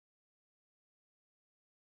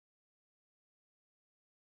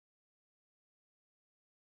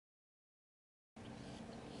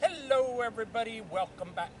Hello everybody,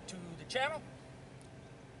 welcome back to the channel.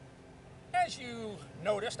 As you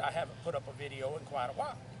noticed, I haven't put up a video in quite a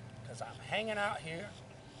while because I'm hanging out here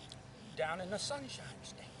down in the Sunshine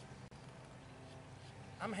State.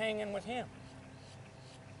 I'm hanging with him.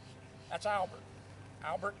 That's Albert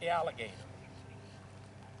the alligator.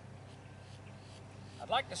 I'd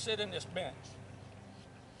like to sit in this bench,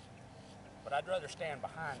 but I'd rather stand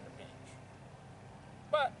behind the bench.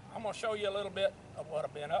 But I'm going to show you a little bit of what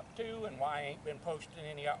I've been up to and why I ain't been posting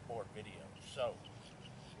any outboard videos. So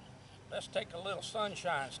let's take a little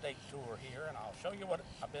Sunshine State tour here and I'll show you what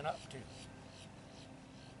I've been up to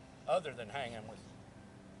other than hanging with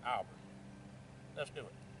Albert. Let's do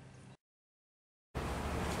it.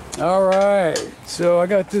 All right, so I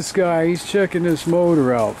got this guy, he's checking this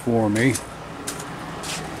motor out for me.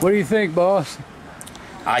 What do you think, boss?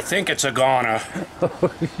 I think it's a goner.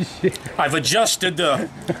 Oh, shit. I've adjusted the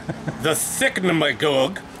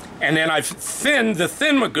thicknamagoog, and then I've thinned the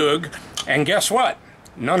thinmagoog, and guess what?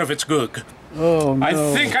 None of it's goog. Oh, no. I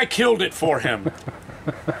think I killed it for him.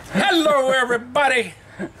 Hello, everybody.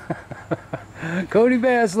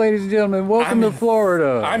 Kodibass, ladies and gentlemen, welcome to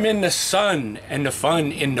Florida. I'm in the sun and the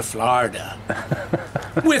fun in the Florida.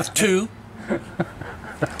 With two.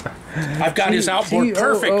 I've got his outboard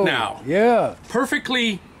perfect now. Yeah.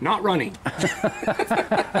 Perfectly not running.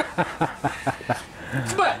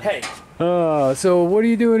 But hey. So what are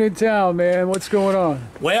you doing in town, man? What's going on?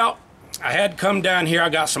 Well, I had come down here. I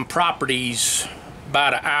got some properties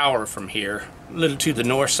about an hour from here, a little to the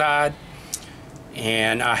north side,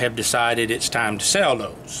 and I have decided it's time to sell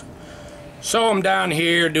those. So I'm down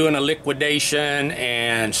here doing a liquidation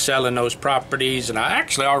and selling those properties, and I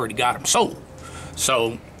actually already got them sold.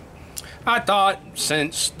 So I thought,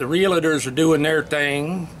 since the realtors are doing their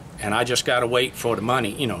thing and I just got to wait for the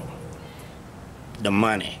money, you know, the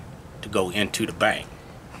money to go into the bank.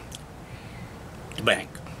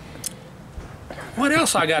 What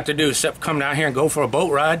else I got to do except come down here and go for a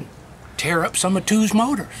boat ride, tear up some of Two's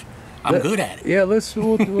motors? I'm good at it. Yeah, we'll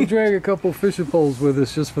drag a couple fishing poles with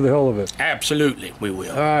us just for the hell of it. Absolutely, we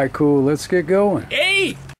will. All right, cool. Let's get going.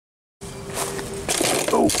 Hey!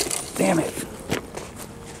 Oh, damn it.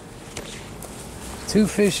 2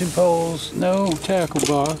 fishing poles, no tackle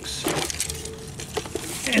box,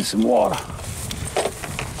 and some water.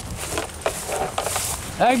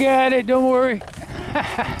 I got it, don't worry.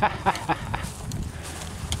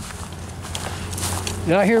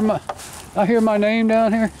 Did I hear my name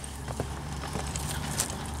down here?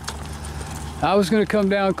 I was gonna come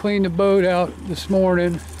down and clean the boat out this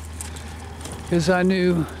morning because I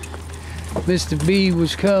knew Mr. B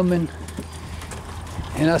was coming,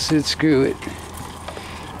 and I said, screw it.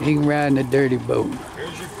 He can ride in a dirty boat.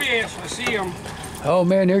 There's your fish, I see them. Oh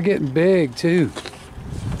man, they're getting big too.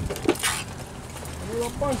 There's a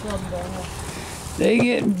bunch of them down there. They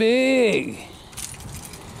getting big.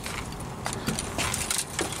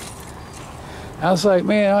 I was like,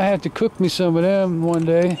 man, I have to cook me some of them one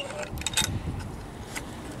day.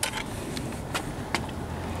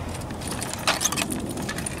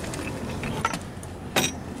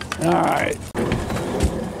 All right.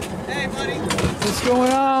 Hey, buddy. What's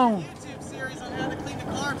going on? YouTube series on how to clean the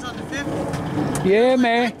carbs on the 50. Yeah,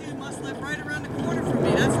 man. That dude must live right around the corner from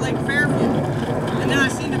me. That's Lake Fairview. And then I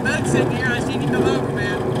seen the boat sitting here. I seen you come over,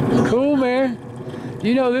 man. Cool, man.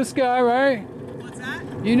 You know this guy, right? What's that?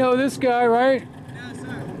 You know this guy, right? No,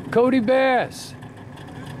 sir. Kodibass.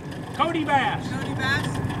 Kodibass. Cody Bass?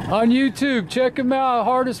 On YouTube. Check him out.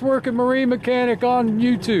 Hardest working marine mechanic on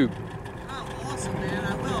YouTube. Oh, awesome, man.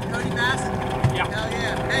 I will. Cody Bass? Yeah. Hell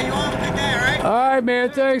yeah. Hey, you all have a good day, all right? All right, man.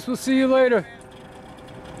 Thanks. We'll see you later.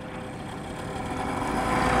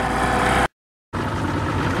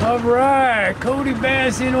 All right,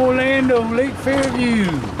 Kodibass in Orlando, Lake Fairview.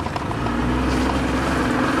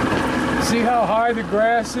 See how high the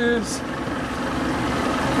grass is?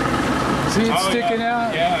 See it sticking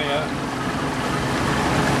out? Yeah, yeah.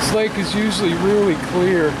 This lake is usually really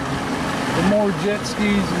clear. The more jet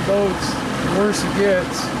skis and boats, the worse it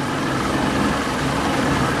gets.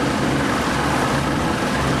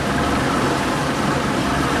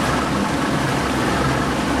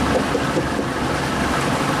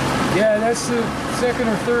 Yeah, that's the second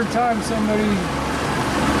or third time somebody,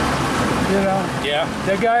 you know. Yeah.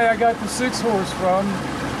 That guy I got the 6-horse from,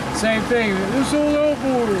 same thing. This old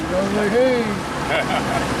outboard. I was like, hey.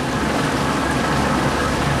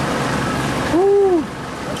 Woo!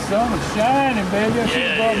 That sun is shining, baby. I should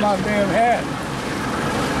have brought my damn hat.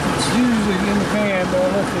 It's usually in the van, but I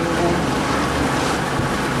left it at home.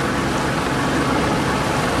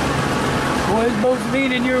 Boy, this boat's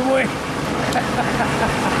leaning your way.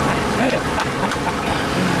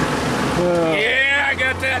 Yeah, I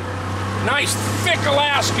got that nice thick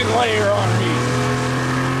Alaskan layer on me.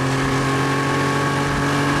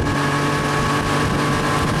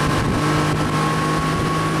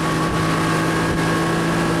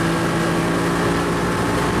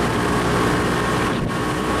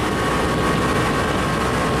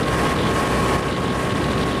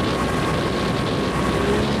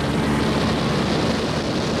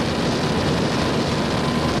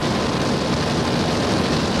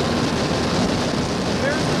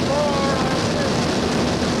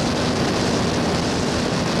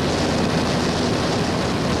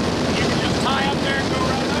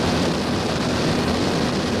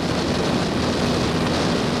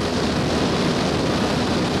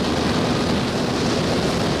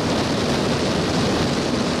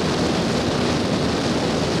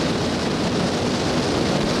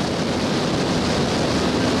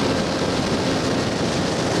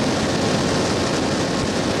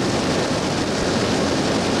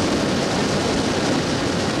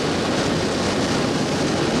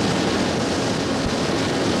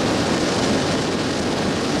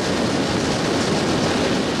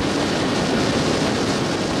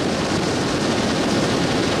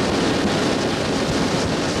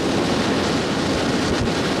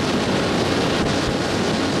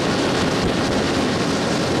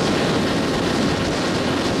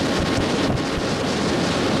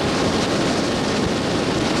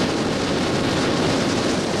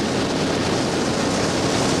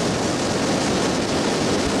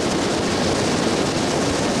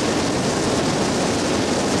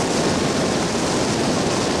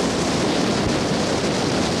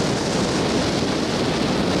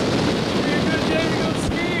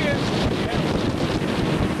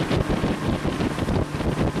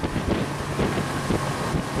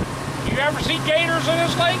 Ever see gators in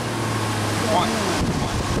this lake?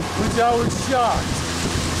 Which I was shocked.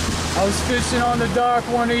 I was fishing on the dock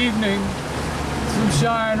one evening, some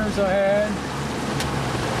shiners I had,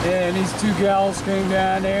 and these two gals came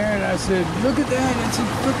down there, and I said, "Look at that! It's a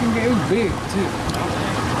freaking gator, big too."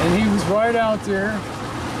 And he was right out there,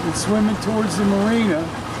 and swimming towards the marina.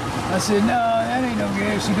 I said, "No, that ain't no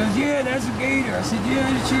gator." She goes, "Yeah, that's a gator." I said, "Yeah,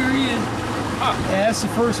 it sure is." And that's the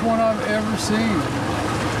first one I've ever seen.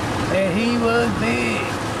 And he was big.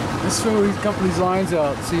 Let's throw a couple of these lines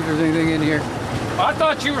out, see if there's anything in here. I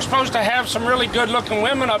thought you were supposed to have some really good-looking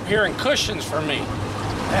women up here and cushions for me.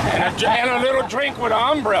 And a little drink with an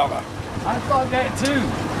umbrella. I thought that too.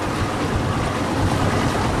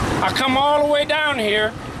 I come all the way down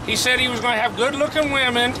here. He said he was going to have good-looking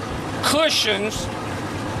women, cushions.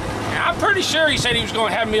 I'm pretty sure he said he was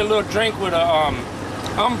going to have me a little drink with an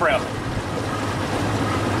umbrella.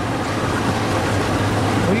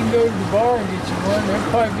 We can go to the bar and get you one. There'll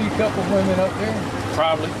probably be a couple women up there.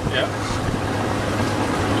 Probably, yeah.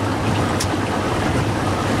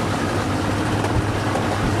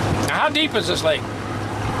 Now, how deep is this lake?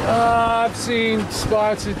 I've seen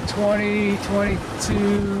spots at 20,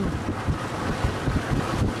 22.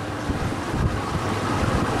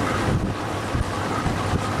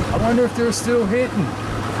 I wonder if they're still hitting.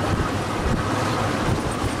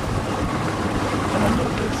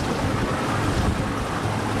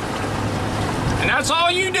 And that's all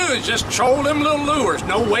you do is just troll them little lures.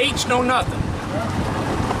 No weights, no nothing.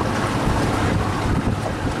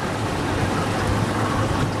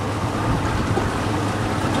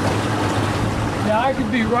 Now I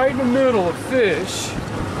could be right in the middle of fish.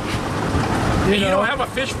 You don't have a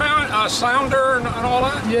fish sounder and all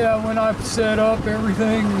that? Yeah, when I've set up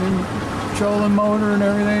everything, and trolling motor and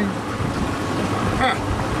everything. Huh.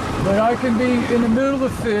 But I can be in the middle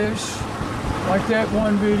of fish, like that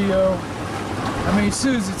one video. I mean, as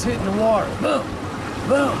soon as it's hitting the water, boom,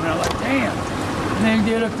 boom, and I'm like, damn. And then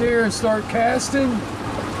get up there and start casting,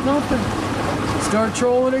 nothing. Start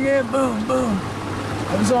trolling again, boom, boom.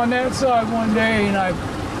 I was on that side one day and I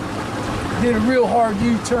did a real hard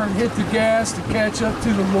U-turn, hit the gas to catch up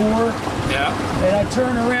to the lure. Yeah. And I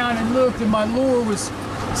turned around and looked, and my lure was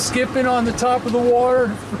skipping on the top of the water,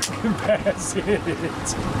 and freaking bass hit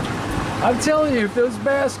it. I'm telling you, if those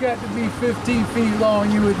bass got to be 15 feet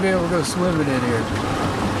long, you wouldn't be able to go swimming in here.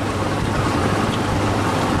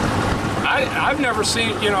 I've never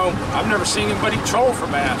seen, I've never seen anybody troll for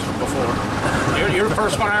bass before. You're the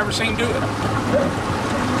first one I ever seen do it.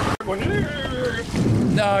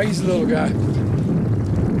 No, he's a little guy.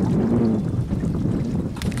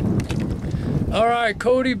 All right,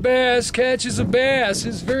 Cody Bass catches a bass.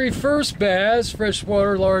 His very first bass,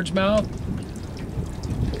 freshwater largemouth.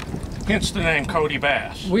 Hence the name Cody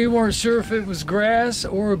Bass. We weren't sure if it was grass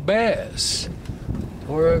or a bass.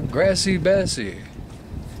 Or a grassy bassy.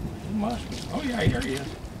 Must be. Oh yeah, here he is.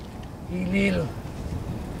 He little.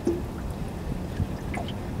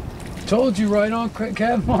 Told you right on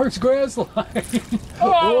Captain Mark's grass line.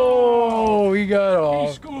 Oh, he got off.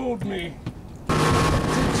 He schooled me.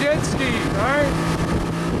 It's a jet ski, alright?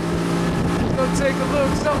 Go take a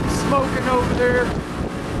look, something smoking over there. It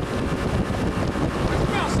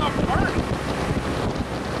smells something burning.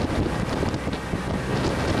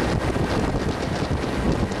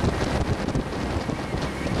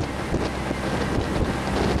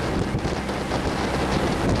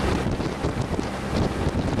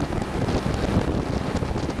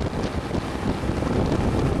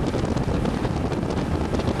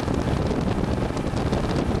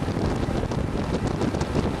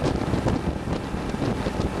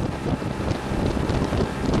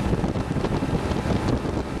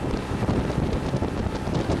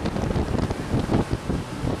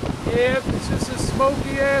 Yep, it's just a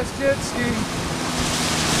smoky ass jet ski. I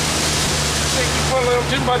think you put a little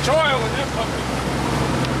too much oil in that puppy.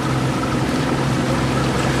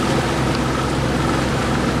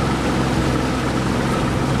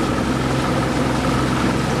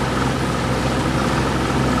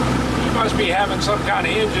 You must be having some kind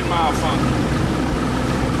of engine malfunction.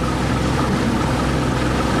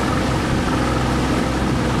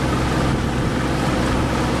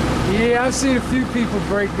 Yeah, I've seen a few people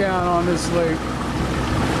break down on this lake.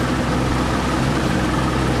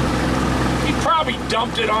 He probably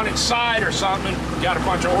dumped it on its side or something, got a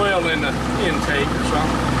bunch of oil in the intake or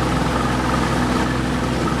something.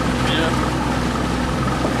 Yeah.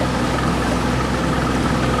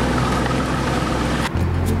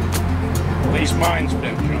 At least mine's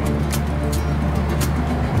been showing.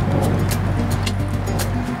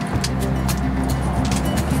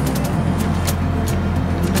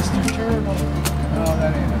 Mr. Turtle. No,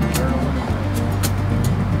 that ain't a turtle.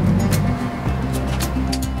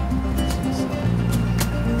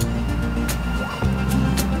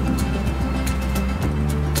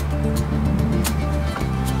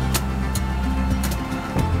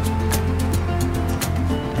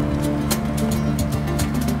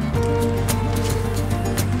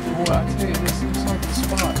 Boy, I tell you, this looks like a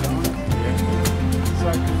spot, don't it? Yeah. It's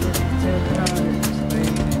like a freaking 10 pound just laid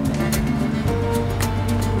in there.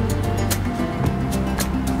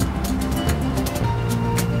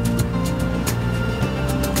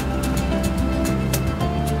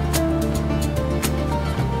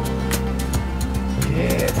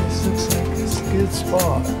 Yeah, this looks like it's a good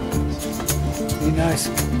spot. Be nice to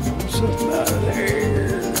pull something out of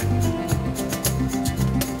there.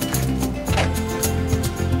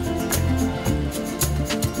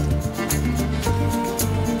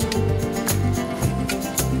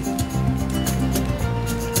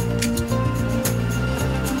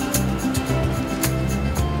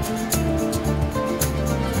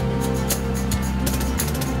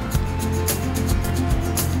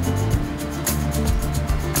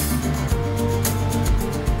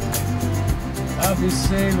 I'll be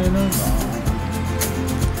sailing along.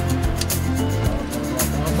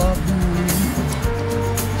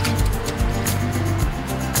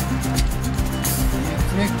 You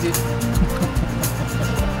clicked it.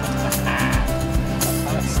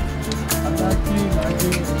 I'm not kidding, I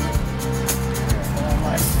do. I'm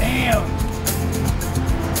like, damn.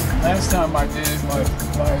 Last time I did it, my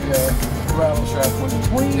rattle trap went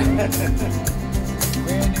twing.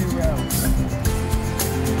 Brand new rattle trap.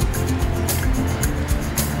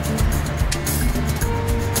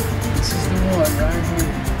 This is the one right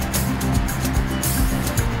here.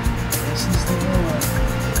 This is the one.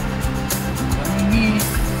 Let me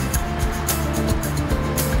get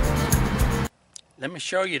it. Let me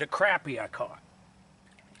show you the crappie I caught.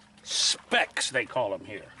 Specks, they call them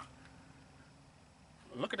here.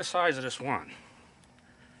 Look at the size of this one.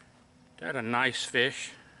 That a nice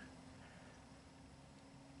fish.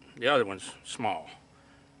 The other one's small.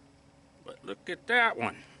 But look at that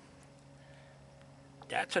one.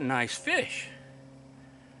 That's a nice fish.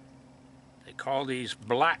 They call these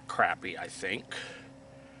black crappie, I think.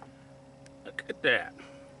 Look at that.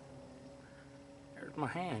 There's my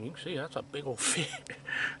hand. You can see that's a big old fish.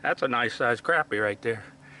 That's a nice sized crappie right there.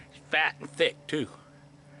 It's fat and thick too.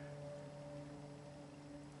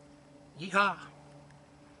 Yeehaw.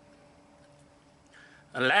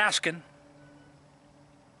 Alaskan.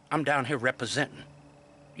 I'm down here representing.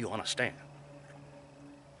 You understand?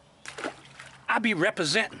 I be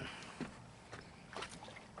representing.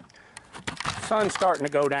 Sun's starting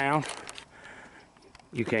to go down.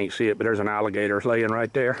 You can't see it, but there's an alligator laying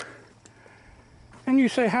right there. And you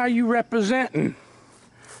say, how you representing?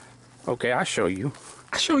 Okay, I'll show you.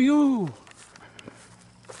 I'll show you.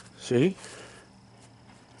 See?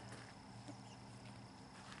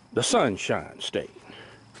 the Sunshine State.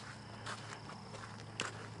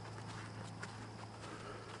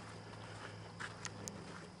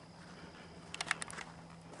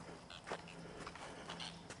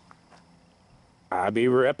 I be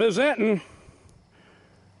representing.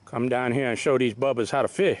 Come down here and show these bubbas how to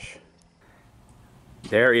fish.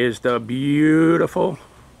 There is the beautiful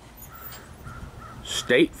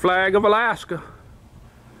state flag of Alaska.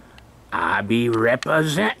 I be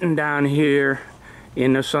representing down here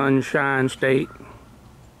in the Sunshine State.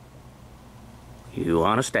 You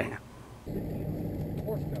understand?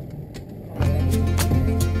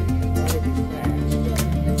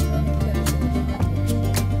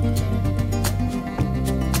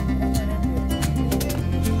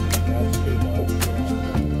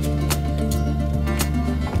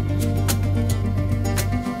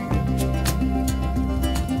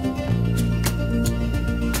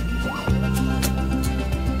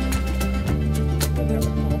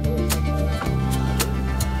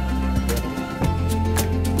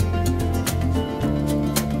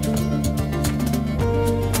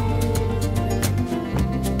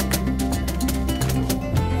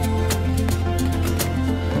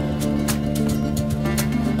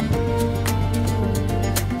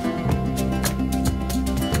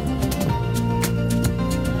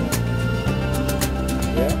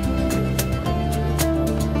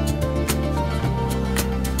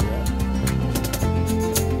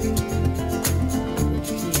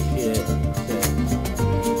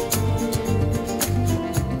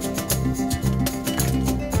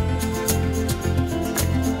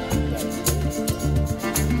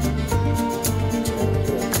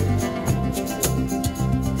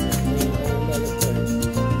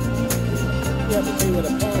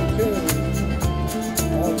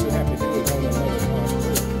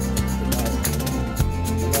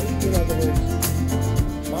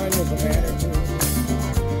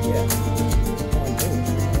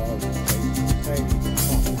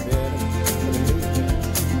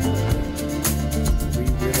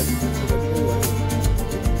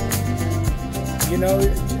 You know,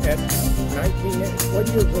 at 19, what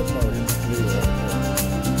year was this motor?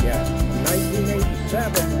 Yeah,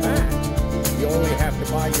 1987 back, you only have to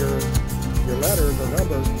buy your letters or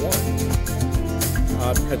numbers once,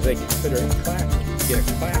 because they consider it classic. You get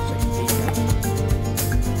a classic decal.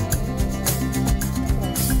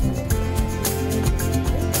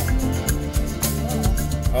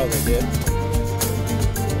 Oh, they did?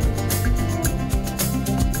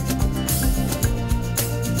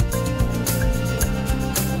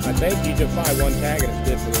 I think you just buy one tag and it's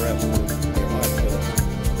good for the rest of your life.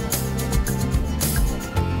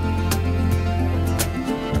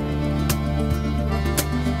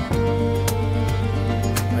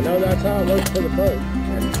 I know that's how it works for the boat.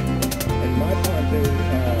 And my pontoon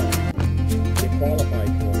get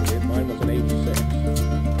qualified for it. Mine was an 86.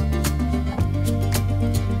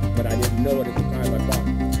 But I didn't know it at the time I bought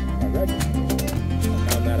my register. I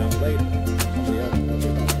found that out later. Somebody else told me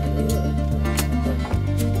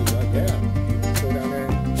about that. Yeah, go down there.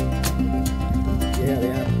 Yeah, they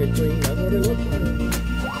have to get clean. That's what it looks like.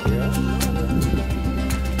 Yeah.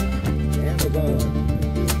 Amazon.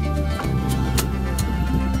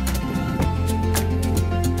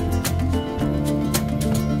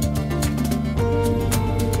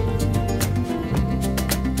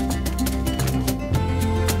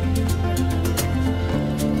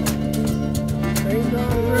 St.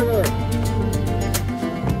 John River.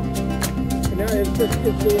 And now it's just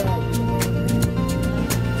the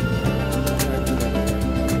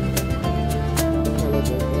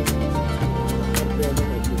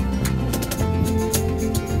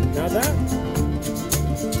now that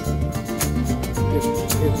is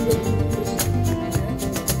it's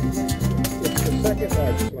the second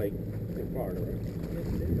largest lake in Florida, right?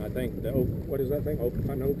 I think the what is that thing?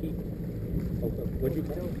 Okanoki? What'd you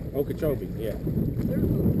call it? Okeechobee, yeah. There's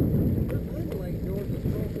one lake north of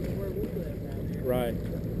where we live now. Right.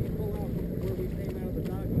 You pull out where we came out of the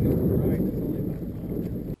dock and go right, it's only about a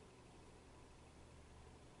mile.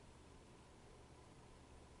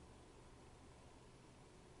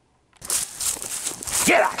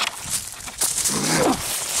 Get out!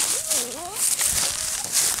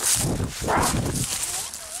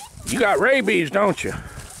 You got rabies, don't you?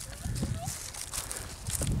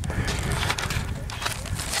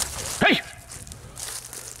 Hey!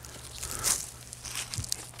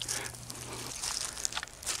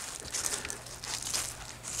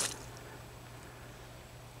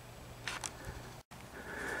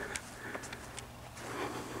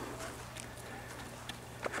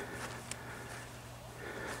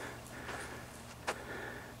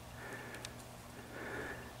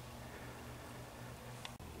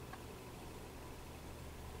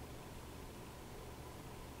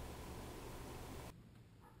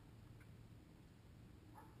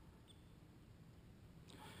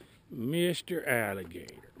 Mr.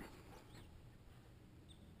 Alligator.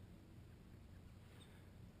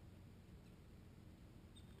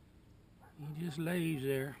 He just lays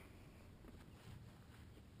there.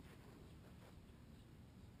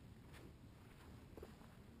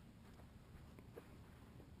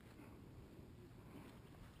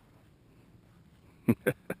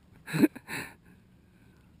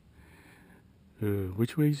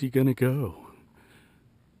 Which way is he gonna go?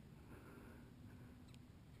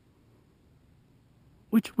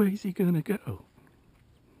 Which way is he gonna go?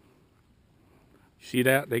 See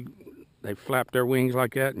that? They flap their wings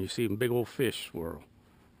like that, and you see them big old fish swirl.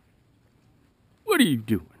 What are you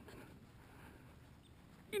doing?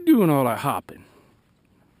 You doing all that hopping?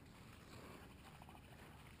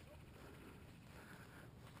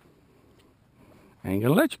 I ain't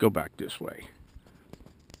gonna let you go back this way.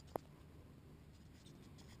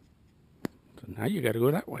 So now you gotta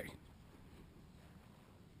go that way.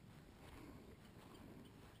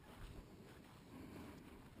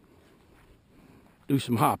 Do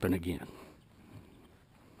some hopping again.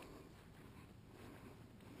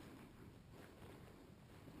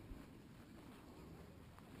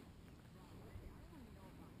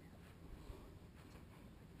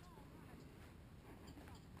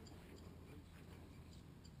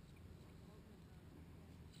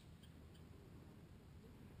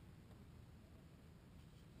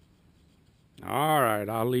 All right,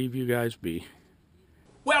 I'll leave you guys be.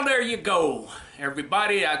 Well, there you go,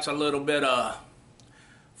 everybody. That's a little bit of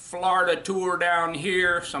Florida tour down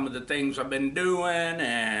here. Some of the things I've been doing,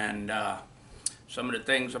 and some of the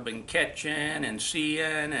things I've been catching and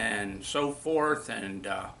seeing and so forth. And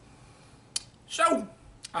so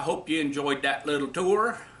I hope you enjoyed that little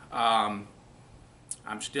tour. I'm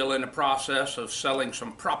still in the process of selling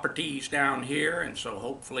some properties down here, and so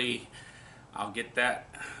hopefully I'll get that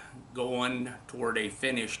going toward a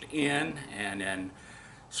finished end, and then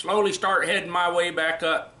slowly start heading my way back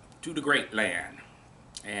up to the Great Land.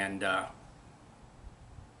 And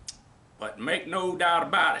but make no doubt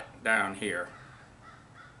about it, down here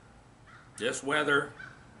this weather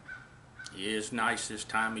is nice this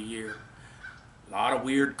time of year. A lot of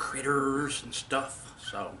weird critters and stuff.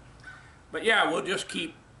 So, but yeah, we'll just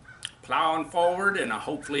keep plowing forward, and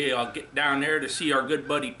hopefully I'll get down there to see our good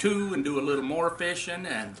buddy too and do a little more fishing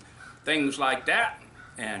and things like that.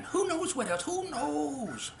 And who knows what else? Who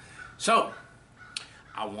knows? So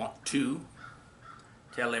I want to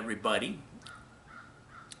tell everybody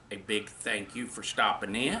a big thank you for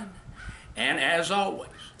stopping in. And as always,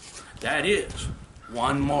 that is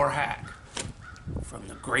one more hack from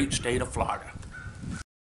the great state of Florida.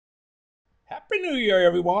 Happy New Year,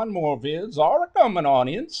 everyone. More vids are coming on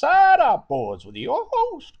Inside Outboards with your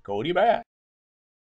host, Kodibass.